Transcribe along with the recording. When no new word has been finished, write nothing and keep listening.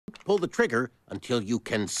pull the trigger until you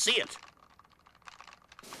can see it.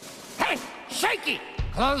 Hey, shaky!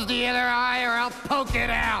 Close the other eye or I'll poke it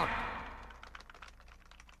out.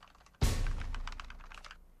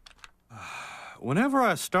 Whenever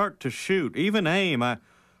I start to shoot, even aim, I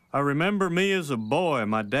remember me as a boy,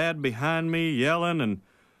 my dad behind me yelling, and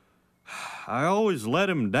I always let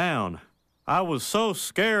him down. I was so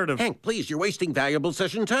scared of... Hank, please, you're wasting valuable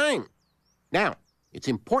session time. Now, it's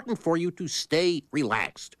important for you to stay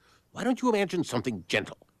relaxed. Why don't you imagine something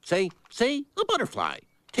gentle? Say a butterfly,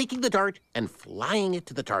 taking the dart and flying it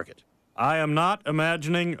to the target. I am not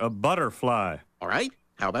imagining a butterfly. All right,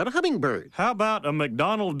 how about a hummingbird? How about a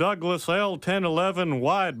McDonnell Douglas L-1011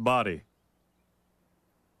 wide body?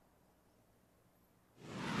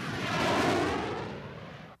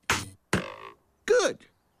 Good.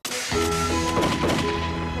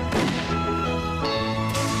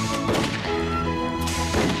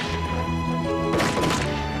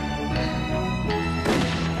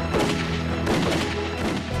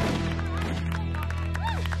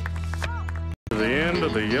 To the end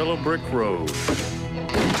of the yellow brick road.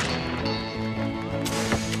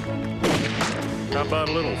 How about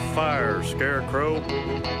a little fire, Scarecrow?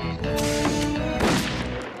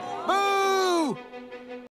 Boo!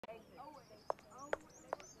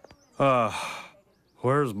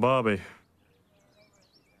 Where's Bobby?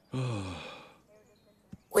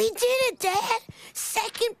 We did it, Dad!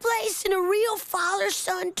 Second place in a real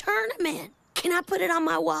father-son tournament. Can I put it on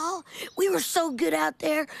my wall? We were so good out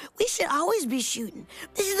there. We should always be shooting.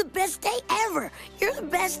 This is the best day ever. You're the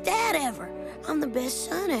best dad ever. I'm the best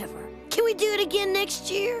son ever. Can we do it again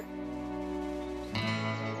next year?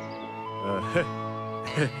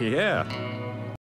 Yeah.